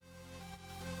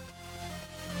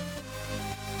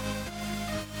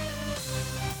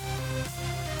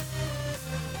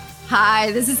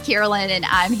Hi, this is Carolyn, and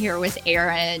I'm here with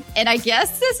Aaron. And I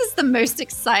guess this is the most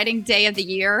exciting day of the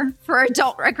year for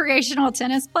adult recreational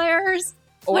tennis players.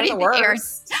 Or the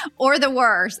worst. Or the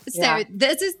worst. So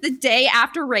this is the day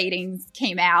after ratings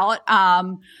came out.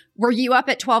 Were you up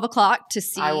at 12 o'clock to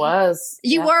see? I was.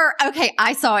 You were? Okay,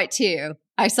 I saw it too.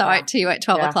 I saw it too at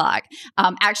 12 o'clock.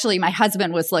 Actually, my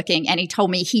husband was looking and he told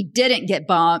me he didn't get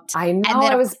bumped. I know.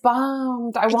 I was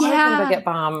bummed. I wanted him to get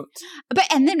bumped.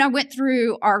 And then I went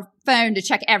through our phone to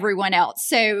check everyone else.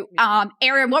 So,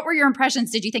 Aaron, what were your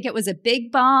impressions? Did you think it was a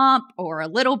big bump or a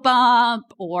little bump,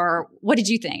 or what did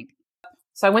you think?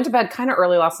 So I went to bed kind of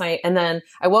early last night, and then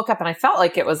I woke up and I felt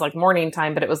like it was like morning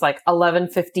time, but it was like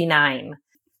 11:59.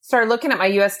 Started looking at my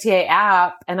USTA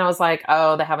app and I was like,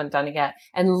 oh, they haven't done it yet.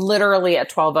 And literally at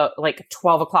 12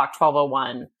 o'clock,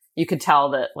 12:01, you could tell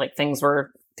that like things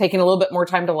were taking a little bit more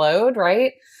time to load,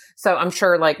 right? So I'm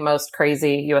sure like most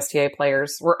crazy USTA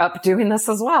players were up doing this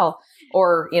as well,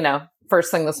 or,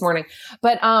 first thing this morning.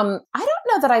 But I don't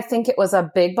know that I think it was a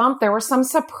big bump. There were some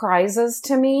surprises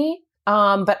to me,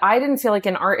 but I didn't feel like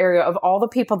in our area of all the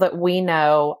people that we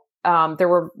know, there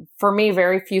were, for me,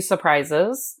 very few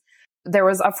surprises. There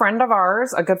was a friend of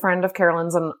ours, a good friend of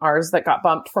Carolyn's and ours, that got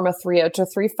bumped from a 3-0 to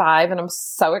 3-5. And I'm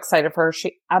so excited for her.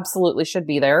 She absolutely should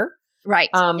be there. Right.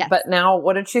 Yes. But now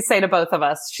what did she say to both of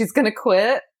us? She's going to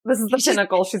quit. This is the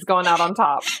pinnacle. She's going out on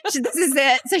top. This is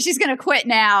it. So she's going to quit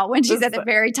now when she's at the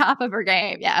very top of her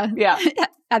game. Yeah. Yeah.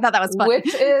 I thought that was fun.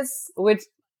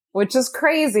 Which is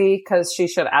crazy because she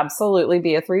should absolutely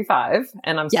be a 3-5.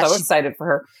 And I'm so excited for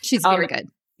her. She's very good.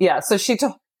 Yeah. So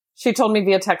she told me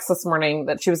via text this morning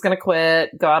that she was going to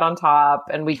quit, go out on top,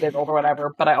 and we giggled or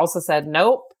whatever. But I also said,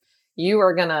 nope, you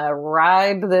are going to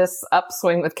ride this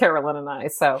upswing with Carolyn and I.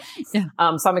 So, so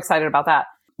I'm excited about that.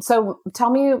 So tell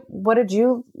me, what did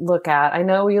you look at? I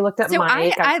know you looked at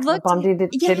Mike. I looked.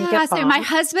 Didn't get bumped. So my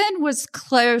husband was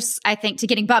close, I think, to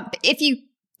getting bumped.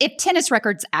 If tennis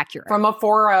record's accurate. From a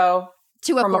 4-0.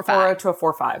 From a 4-0 to a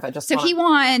 4-5. So he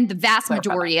won the vast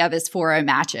majority of his 4-0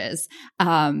 matches.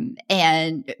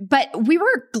 But we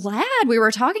were glad we were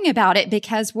talking about it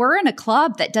because we're in a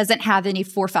club that doesn't have any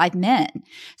 4-5 men.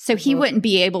 So he wouldn't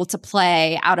be able to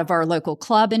play out of our local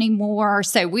club anymore.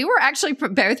 So we were actually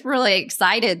both really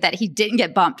excited that he didn't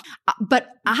get bumped. But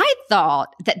I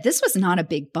thought that this was not a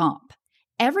big bump.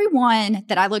 Everyone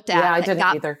that I looked at. Yeah, I didn't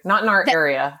either. Not in our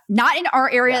area. Not in our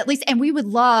area, at least. And we would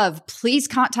love, please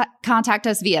contact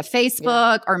us via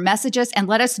Facebook or message us and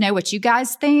let us know what you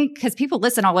guys think, because people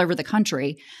listen all over the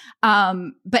country.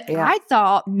 I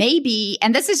thought maybe,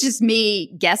 and this is just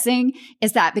me guessing,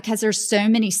 is that because there's so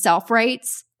many self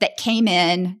rates that came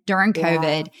in during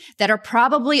COVID that are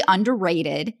probably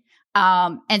underrated.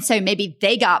 And so maybe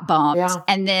they got bumped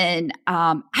and then,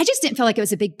 I just didn't feel like it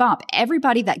was a big bump.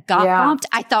 Everybody that got bumped,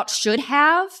 I thought should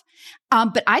have.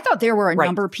 But I thought there were a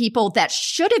number of people that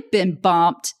should have been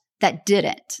bumped that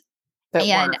didn't.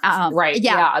 There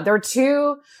are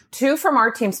two from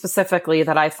our team specifically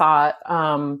that I thought,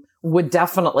 would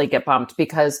definitely get bumped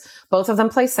because both of them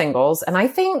play singles. And I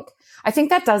think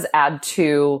that does add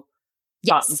to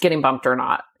getting bumped or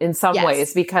not in some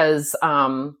ways because,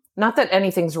 not that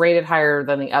anything's rated higher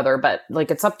than the other, but like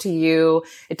it's up to you.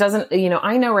 It doesn't,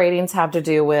 I know ratings have to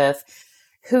do with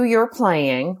who you're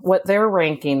playing, what their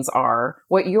rankings are,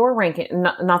 what your ranking,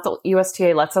 not that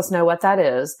USTA lets us know what that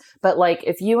is, but like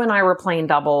if you and I were playing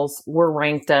doubles, we're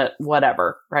ranked at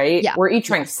whatever, right? Yeah. We're each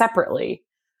ranked separately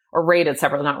or rated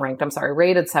separately, not ranked,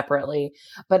 rated separately,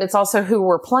 but it's also who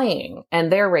we're playing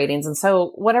and their ratings. And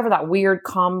so whatever that weird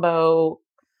combo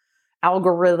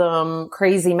algorithm,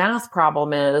 crazy math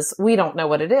problem is, we don't know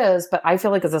what it is, but I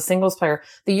feel like as a singles player,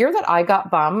 the year that I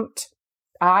got bumped,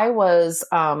 I was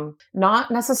not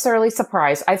necessarily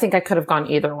surprised. I think I could have gone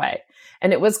either way.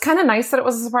 And it was kind of nice that it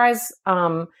was a surprise.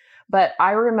 But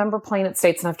I remember playing at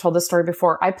States, and I've told this story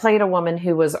before. I played a woman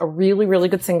who was a really, really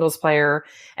good singles player,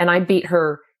 and I beat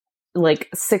her like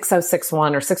 6-0,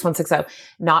 6-1 or 6-1, 6-0.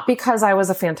 Not because I was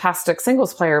a fantastic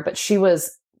singles player, but she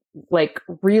was like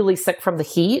really sick from the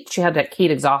heat. She had that heat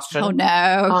exhaustion. Oh no.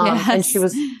 Yes. And she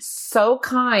was so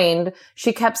kind.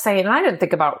 She kept saying, and I didn't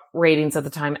think about ratings at the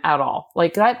time at all.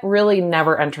 Like that really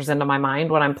never enters into my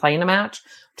mind when I'm playing a match,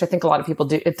 which I think a lot of people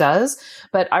do. It does.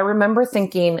 But I remember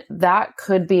thinking that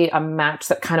could be a match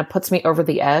that kind of puts me over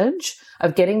the edge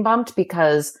of getting bumped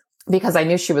because I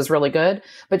knew she was really good,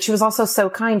 but she was also so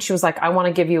kind. She was like, I want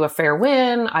to give you a fair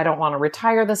win. I don't want to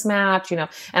retire this match, and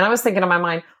I was thinking in my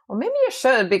mind, well, maybe you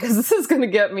should, because this is going to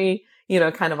get me,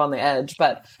 kind of on the edge.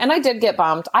 And I did get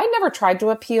bumped. I never tried to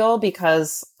appeal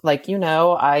because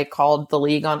I called the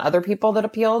league on other people that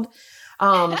appealed.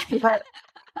 But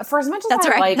for as much as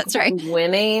I like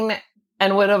winning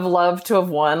and would have loved to have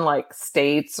won like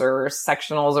states or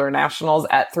sectionals or nationals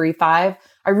at 3-5.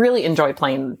 I really enjoy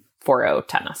playing 4-0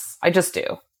 tennis. I just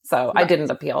do. So I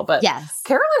didn't appeal, but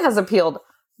Carolyn has appealed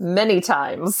many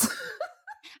times.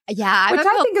 Yeah, I've which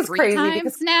I think is 3 crazy times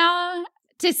because now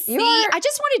to see. I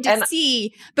just wanted to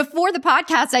see before the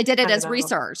podcast. I did it as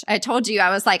research. I told you, I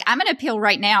was like, I'm going to appeal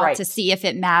right now to see if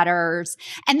it matters.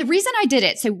 And the reason I did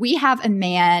it, so we have a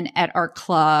man at our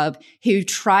club who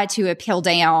tried to appeal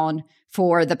down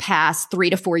for the past 3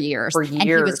 to 4 years. And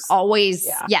he was always,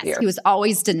 he was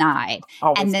always denied.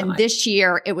 And then this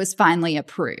year it was finally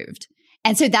approved.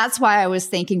 And so that's why I was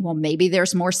thinking, well, maybe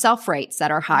there's more self rates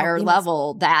that are higher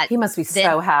level that he must be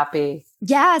so happy.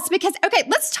 Yes, because, okay,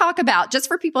 let's talk about, just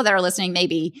for people that are listening,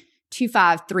 maybe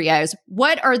 2-5, 3-0s,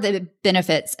 what are the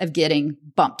benefits of getting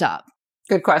bumped up?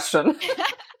 Good question.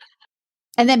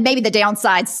 And then maybe the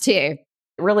downsides too. It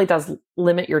really does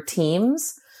limit your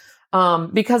teams.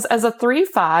 Because as a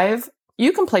 3-5,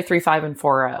 you can play 3-5 and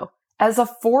 4-0. As a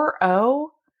 4-0,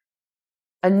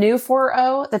 a new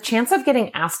 4-0, the chance of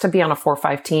getting asked to be on a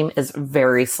 4-5 team is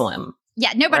very slim.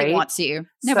 Yeah, nobody wants you.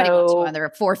 Nobody wants you on their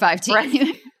 4-5 team.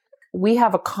 Right. We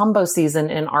have a combo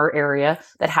season in our area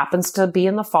that happens to be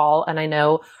in the fall. And I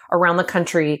know around the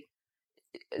country,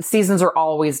 seasons are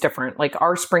always different. Like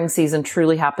our spring season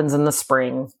truly happens in the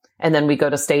spring. And then we go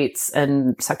to states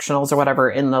and sectionals or whatever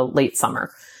in the late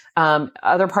summer.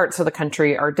 Other parts of the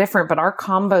country are different, but our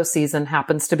combo season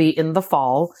happens to be in the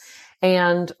fall.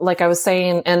 And like I was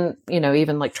saying, and, you know,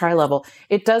 even like tri-level,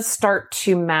 it does start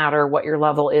to matter what your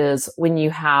level is when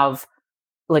you have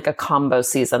like a combo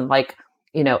season, like,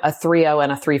 you know, a 3-0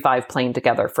 and a 3-5 playing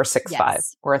together for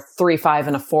 6-5 or a 3-5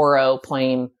 and a 4-0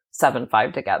 playing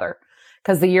 7-5 together.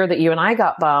 Because the year that you and I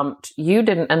got bumped, you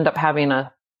didn't end up having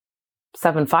a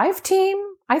 7-5 team,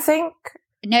 I think.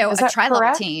 No, a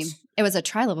tri-level team. It was a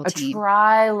tri-level team. A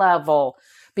tri-level,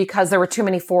 because there were too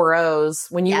many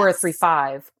 4-0s. When you were a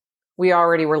 3-5, we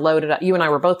already were loaded up. You and I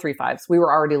were both 3-5s. We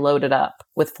were already loaded up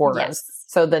with 4-0s. Yes.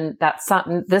 So then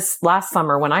this last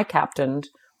summer when I captained,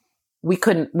 we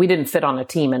didn't fit on a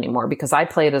team anymore because I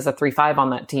played as a 3-5 on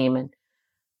that team. And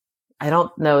I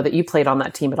don't know that you played on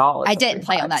that team at all. I didn't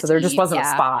play on that team. So there just wasn't a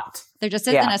spot. There just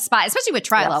isn't a spot, especially with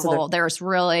tri-level. There's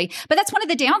really, but that's one of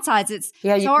the downsides. It's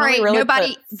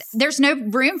nobody, there's no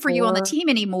room for you on the team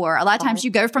anymore. A lot of times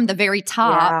you go from the very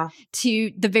top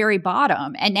to the very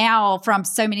bottom. And now from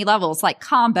so many levels like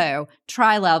combo,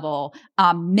 tri-level,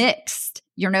 mixed,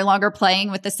 you're no longer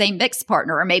playing with the same mixed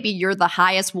partner, or maybe you're the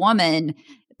highest woman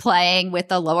playing with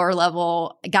the lower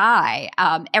level guy.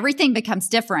 Everything becomes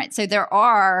different. So there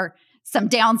are some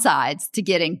downsides to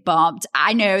getting bumped.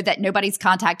 I know that nobody's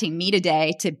contacting me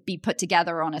today to be put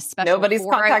together on a special Nobody's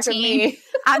contacting me.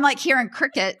 I'm like hearing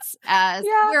crickets as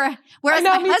whereas I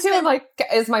know, my husband, too. I'm like,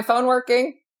 is my phone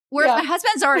working? Whereas my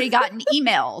husband's already gotten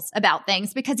emails about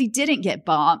things because he didn't get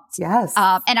bumped. Yes.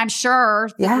 And I'm sure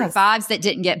the 3-5s that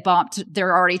didn't get bumped,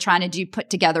 they're already trying to put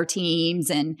together teams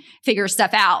and figure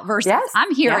stuff out versus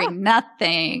I'm hearing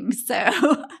nothing.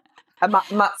 So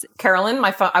Carolyn,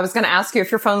 my phone, I was going to ask you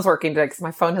if your phone's working today because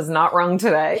my phone has not rung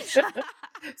today.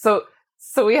 So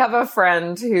we have a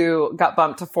friend who got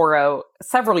bumped to 4-0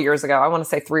 several years ago. I want to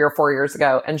say 3 or 4 years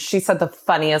ago. And she said the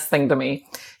funniest thing to me.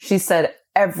 She said,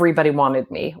 everybody wanted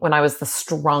me when I was the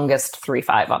strongest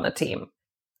 3-5 on the team.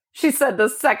 She said the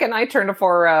second I turned to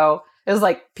 4-0, it was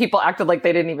like people acted like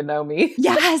they didn't even know me.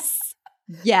 Yes.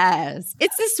 Yes.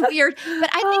 It's this weird, but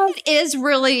I think it is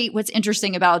really what's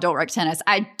interesting about adult rec tennis.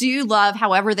 I do love,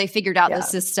 however, they figured out the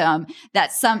system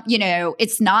that some, you know,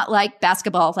 it's not like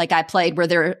basketball, like I played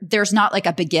where there's not like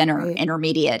a beginner,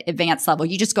 intermediate, advanced level.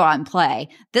 You just go out and play.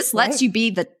 This lets you be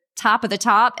the top of the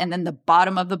top and then the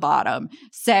bottom of the bottom.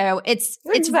 So it's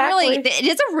really, it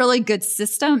is a really good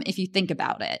system if you think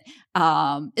about it.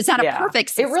 It's not a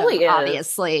perfect system, it really is.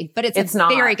 Obviously, but it's a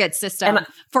very good system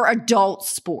for adult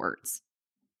sports.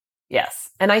 Yes.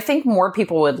 And I think more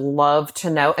people would love to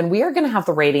know. And we are going to have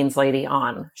the ratings lady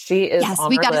on. She is on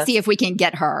we got to see if we can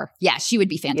get her. Yeah, she would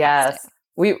be fantastic.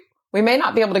 Yes. We may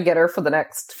not be able to get her for the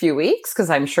next few weeks because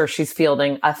I'm sure she's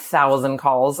fielding 1,000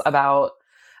 calls about,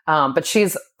 but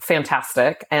she's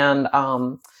fantastic. And,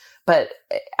 but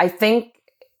I think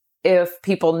if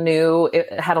people knew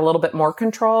it had a little bit more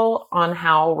control on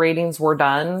how ratings were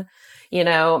done, you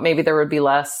know, maybe there would be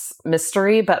less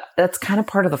mystery, but that's kind of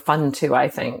part of the fun too, I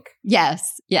think.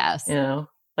 Yes. Yes. You know,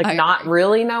 like not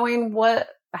really knowing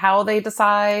how they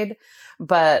decide,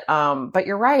 but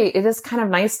you're right. It is kind of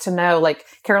nice to know, like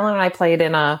Carolyn and I played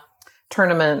in a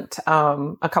tournament,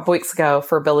 a couple weeks ago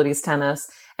for Abilities Tennis,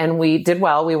 and we did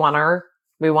well. We won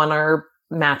our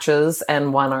matches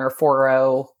and won our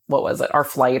 4-0 what was it? Our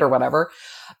flight or whatever.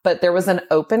 But there was an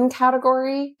open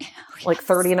category, like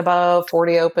 30 and above,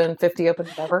 40 open, 50 open,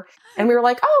 whatever. And we were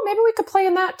like, oh, maybe we could play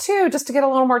in that too, just to get a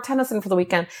little more tennis in for the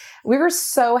weekend. We were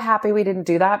so happy we didn't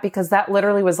do that because that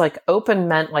literally was like open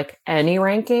meant like any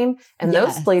ranking. And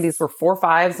those ladies were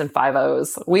 4.5s and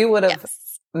 5.0s. We would have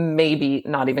maybe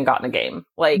not even gotten a game.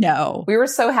 Like, no, we were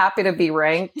so happy to be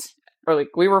ranked. Or like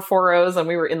we were 4.0s and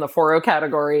we were in the 4.0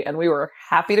 category and we were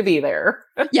happy to be there.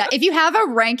 Yeah. If you have a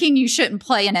ranking, you shouldn't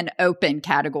play in an open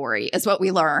category is what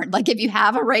we learned. Like if you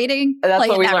have a rating, play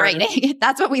in that rating.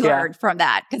 That's what we learned from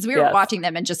that because we were watching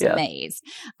them and just amazed.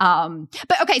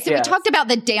 But okay, so we talked about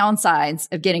the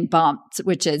downsides of getting bumped,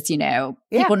 which is,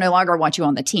 people no longer want you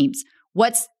on the teams.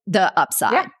 What's the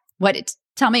upside?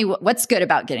 Tell me what's good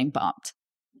about getting bumped.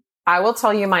 I will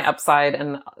tell you my upside,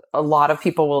 and a lot of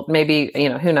people will maybe,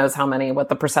 who knows what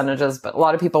the percentage is, but a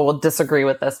lot of people will disagree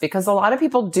with this because a lot of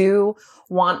people do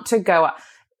want to go.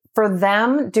 For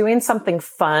them, doing something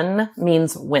fun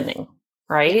means winning,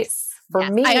 right? Yes. For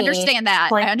me, I understand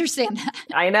that.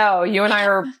 I know you and I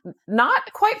are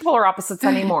not quite polar opposites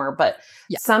anymore, but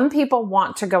some people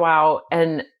want to go out,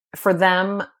 and for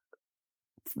them,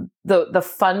 the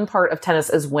fun part of tennis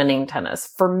is winning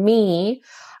tennis. For me,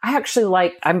 I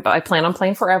actually I plan on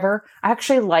playing forever. I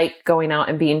actually like going out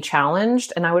and being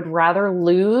challenged, and I would rather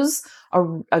lose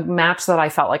a match that I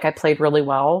felt like I played really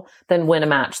well than win a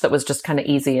match that was just kind of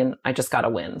easy and I just got to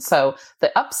win. So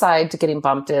the upside to getting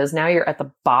bumped is now you're at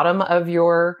the bottom of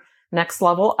your next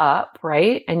level up,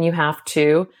 right? And you have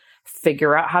to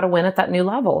figure out how to win at that new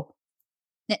level.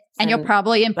 And you'll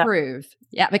probably improve.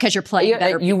 Because you're playing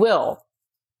better. You will.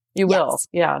 You will.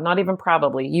 Yeah. Not even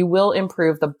probably. You will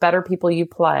improve the better people you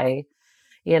play.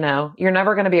 You're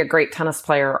never going to be a great tennis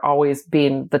player always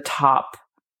being the top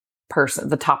person,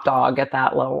 the top dog at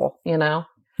that level,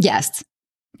 Yes.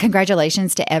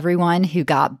 Congratulations to everyone who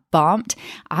got bumped.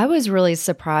 I was really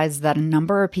surprised that a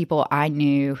number of people I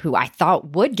knew who I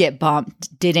thought would get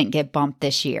bumped didn't get bumped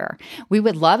this year. We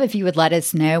would love if you would let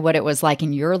us know what it was like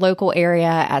in your local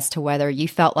area as to whether you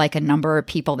felt like a number of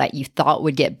people that you thought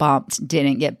would get bumped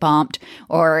didn't get bumped,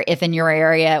 or if in your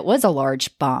area it was a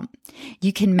large bump.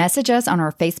 You can message us on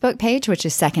our Facebook page, which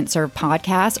is Second Serve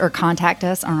Podcast, or contact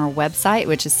us on our website,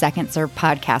 which is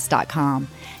secondservepodcast.com.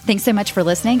 Thanks so much for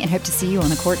listening and hope to see you on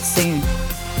the court soon.